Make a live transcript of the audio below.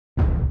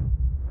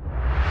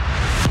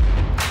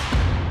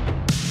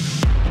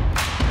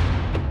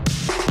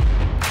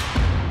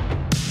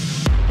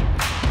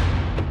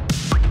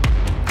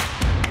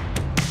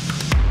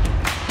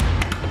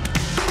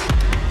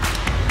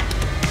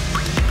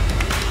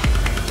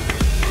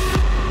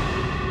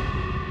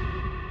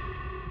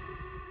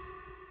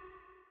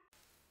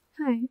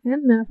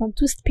I'm Mel from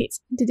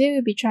Uppbeat. Today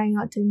we'll be trying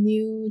out the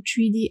new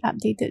 3D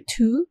updated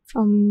tool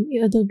from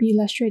Adobe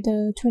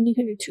Illustrator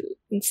 2022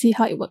 and see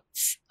how it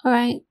works.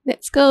 Alright,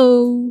 let's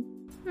go!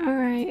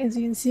 Alright, as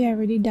you can see, I've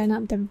already done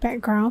up the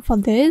background for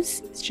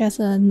this. It's just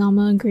a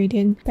normal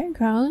gradient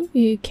background.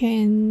 You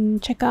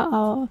can check out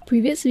our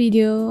previous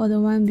video or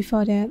the one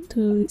before that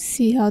to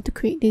see how to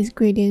create this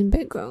gradient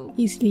background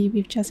easily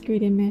with just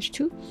gradient mesh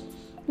tool.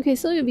 Okay,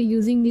 so we'll be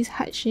using this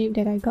heart shape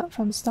that I got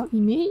from stock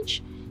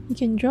image. You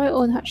can draw your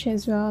own heart shape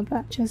as well,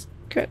 but just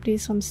grab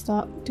this from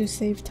stock to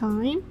save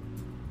time.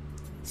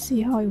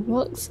 See how it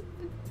works.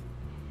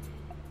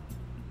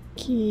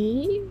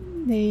 Okay,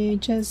 they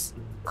just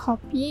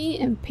copy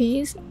and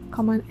paste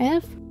Command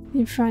F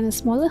in front a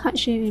smaller heart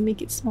shape and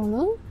make it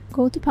smaller.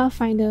 Go to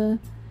Pathfinder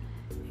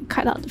and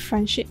cut out the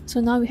front shape.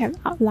 So now we have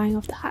the outline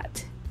of the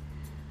heart.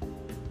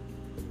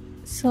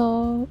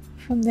 So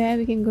from there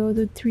we can go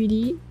to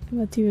 3D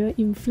material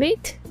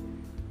Inflate.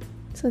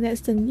 So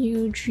that's the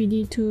new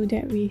 3D tool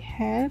that we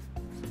have,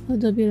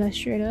 Adobe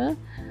Illustrator.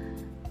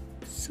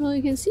 So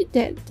you can see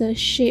that the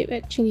shape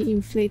actually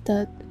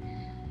inflated,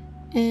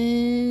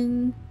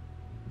 and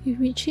if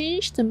we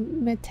change the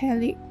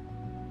metallic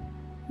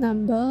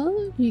number,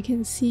 you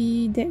can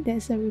see that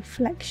there's a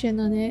reflection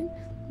on it,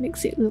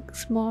 makes it look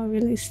more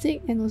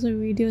realistic and also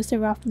reduce the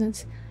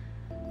roughness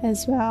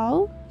as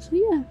well. So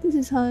yeah, this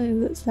is how it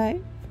looks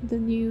like. The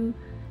new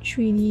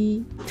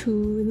 3D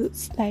tool. It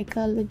looks like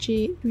a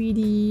legit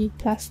 3D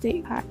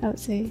plastic art, I would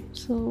say.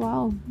 So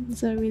wow,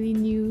 it's a really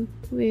new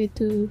way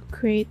to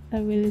create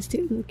a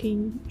realistic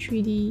looking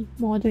 3D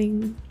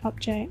modeling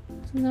object.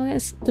 So now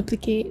let's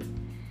duplicate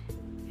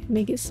and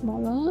make it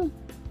smaller.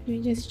 We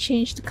just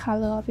change the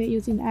color of it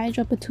using the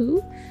eyedropper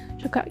tool.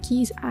 Shortcut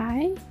key is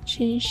I.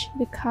 Change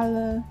the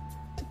color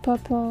to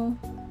purple.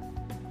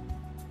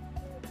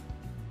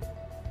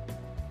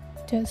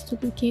 Just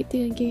duplicate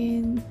it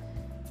again.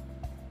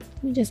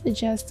 We just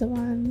adjust the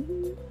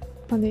one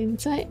on the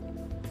inside.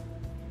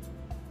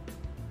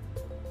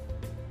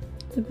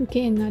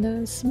 Duplicate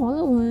another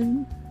smaller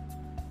one.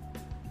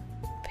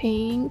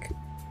 Pink.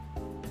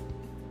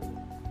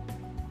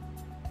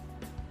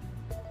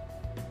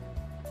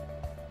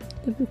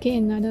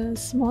 Duplicate another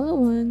smaller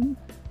one.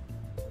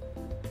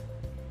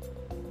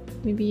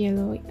 Maybe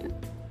yellow, yeah.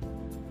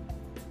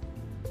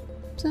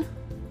 So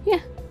yeah,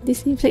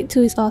 this Inflate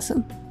tool is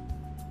awesome.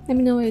 Let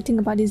me know what you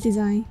think about this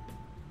design.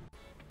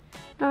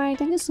 Alright,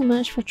 thank you so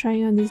much for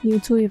trying out this new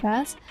tool with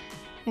us,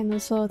 and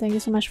also thank you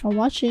so much for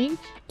watching.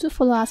 Do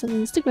follow us on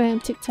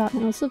Instagram, TikTok,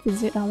 and also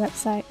visit our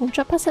website and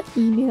drop us an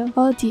email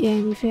or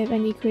DM if you have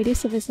any creative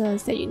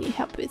services that you need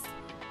help with.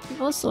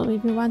 And also,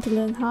 if you want to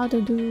learn how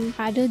to do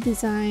other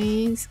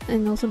designs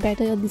and also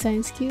better your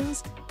design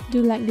skills,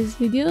 do like this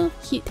video,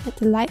 hit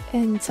the like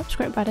and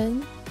subscribe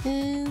button,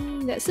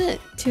 and that's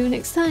it. Till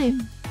next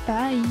time,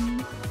 bye!